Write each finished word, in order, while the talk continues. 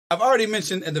I've already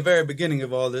mentioned at the very beginning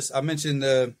of all this, I mentioned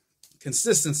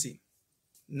consistency.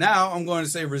 Now I'm going to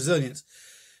say resilience.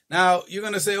 Now you're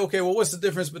going to say, okay, well, what's the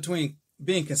difference between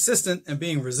being consistent and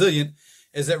being resilient?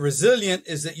 Is that resilient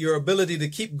is that your ability to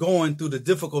keep going through the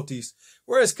difficulties,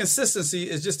 whereas consistency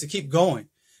is just to keep going.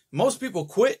 Most people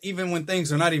quit even when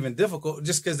things are not even difficult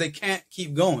just because they can't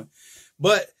keep going.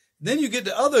 But then you get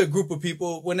the other group of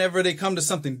people, whenever they come to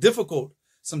something difficult,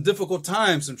 some difficult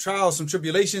times, some trials, some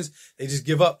tribulations, they just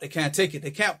give up. They can't take it.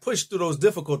 They can't push through those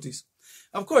difficulties.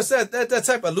 Of course, that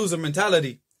type of loser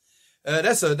mentality,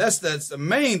 that's the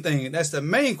main thing. That's the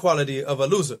main quality of a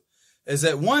loser, is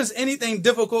that once anything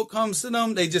difficult comes to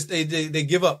them, they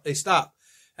give up. They stop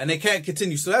and they can't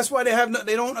continue. So that's why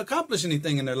they don't accomplish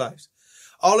anything in their lives.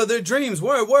 All of their dreams,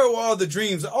 where were all the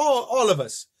dreams? All of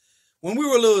us, when we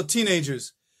were little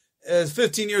teenagers, as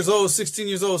 15 years old, 16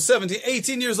 years old, 17,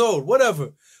 18 years old,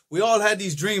 whatever. We all had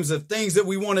these dreams of things that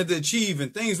we wanted to achieve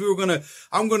and things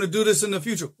I'm going to do this in the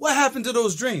future. What happened to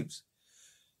those dreams?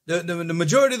 The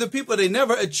majority of the people, they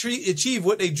never achieve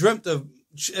what they dreamt of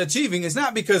achieving. It's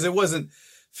not because it wasn't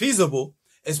feasible.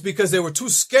 It's because they were too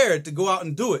scared to go out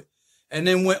and do it. And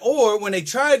then when they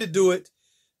tried to do it,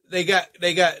 they got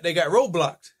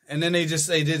roadblocked, and then they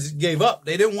just gave up.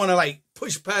 They didn't want to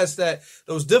push past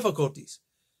those difficulties.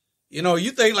 You know,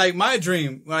 you think like my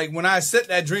dream, like when I set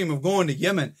that dream of going to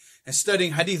Yemen and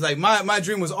studying hadith, like my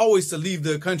dream was always to leave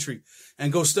the country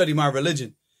and go study my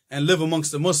religion and live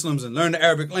amongst the Muslims and learn the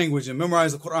Arabic language and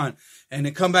memorize the Quran and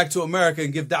then come back to America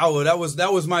and give da'wah.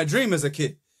 That was my dream as a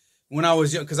kid when I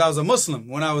was young, because I was a Muslim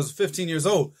when I was 15 years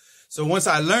old. So once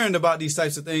I learned about these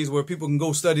types of things where people can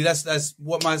go study, that's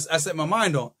what I set my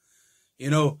mind on. You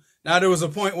know, now there was a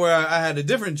point where I had a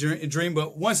different dream,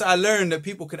 but once I learned that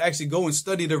people could actually go and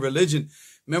study the religion,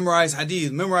 memorize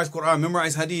hadith, memorize Quran,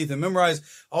 memorize hadith, and memorize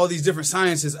all these different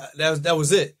sciences, that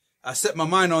was it. I set my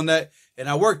mind on that and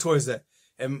I worked towards that.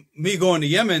 And me going to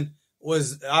Yemen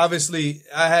was obviously,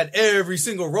 I had every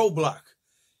single roadblock.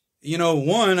 You know,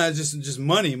 one, I just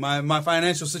money. My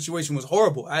financial situation was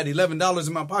horrible. I had $11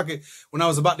 in my pocket when I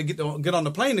was about to get on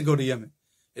the plane to go to Yemen.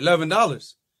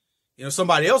 $11. You know,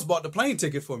 somebody else bought the plane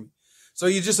ticket for me. So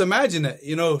you just imagine that,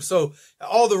 you know, so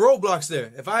all the roadblocks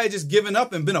there. If I had just given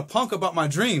up and been a punk about my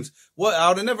dreams, I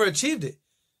would have never achieved it.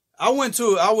 I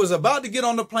was about to get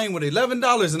on the plane with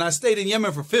 $11 and I stayed in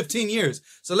Yemen for 15 years.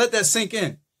 So let that sink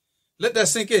in. Let that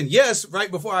sink in. Yes, right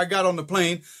before I got on the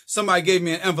plane, somebody gave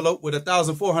me an envelope with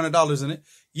 $1,400 in it.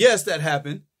 Yes, that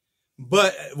happened.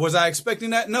 But was I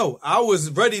expecting that? No. I was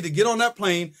ready to get on that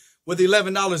plane with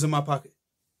 $11 in my pocket.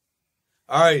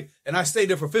 All right. And I stayed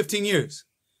there for 15 years.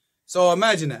 So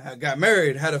imagine that. I got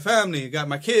married, had a family, got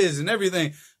my kids and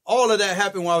everything. All of that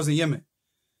happened while I was in Yemen.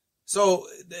 So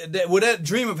would that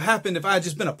dream have happened if I had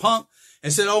just been a punk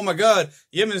and said, oh my God,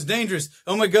 Yemen is dangerous.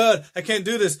 Oh my God, I can't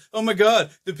do this. Oh my God,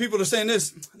 the people are saying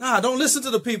this. Nah, don't listen to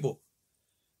the people.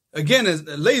 Again, it's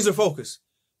laser focus.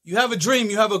 You have a dream,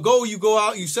 you have a goal, you go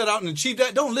out, you set out and achieve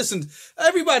that. Don't listen.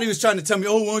 Everybody was trying to tell me,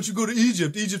 oh, why don't you go to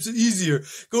Egypt? Egypt's easier.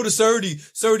 Go to Saudi.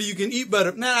 Saudi, you can eat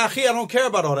better. Nah, I don't care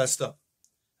about all that stuff.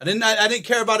 I didn't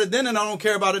care about it then and I don't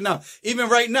care about it now. Even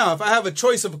right now, if I have a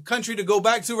choice of a country to go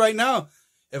back to right now,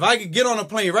 if I could get on a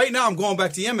plane right now, I'm going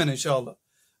back to Yemen, inshallah.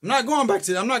 I'm not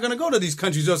going to go to these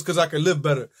countries just because I can live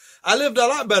better. I lived a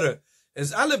lot better.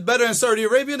 I live better in Saudi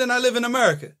Arabia than I live in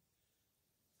America.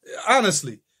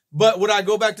 Honestly. But would I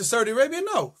go back to Saudi Arabia?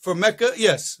 No. For Mecca,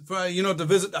 yes. For, to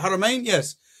visit the Haramain,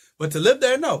 yes. But to live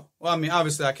there, no. Well, I mean,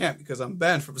 obviously I can't because I'm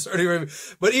banned from Saudi Arabia.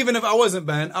 But even if I wasn't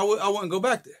banned, I wouldn't go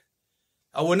back there.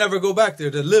 I would never go back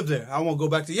there to live there. I won't go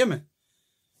back to Yemen.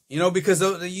 Because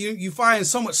you find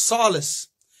so much solace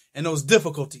in those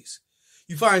difficulties.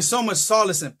 You find so much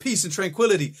solace and peace and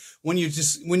tranquility when you're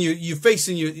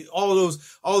facing all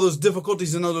those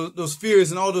difficulties and all those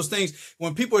fears and all those things.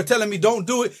 When people are telling me don't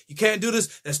do it, you can't do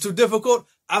this, that's too difficult,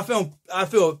 I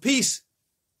feel peace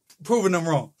proving them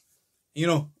wrong.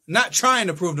 Not trying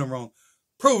to prove them wrong,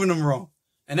 proving them wrong.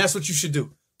 And that's what you should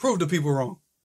do. Prove the people wrong.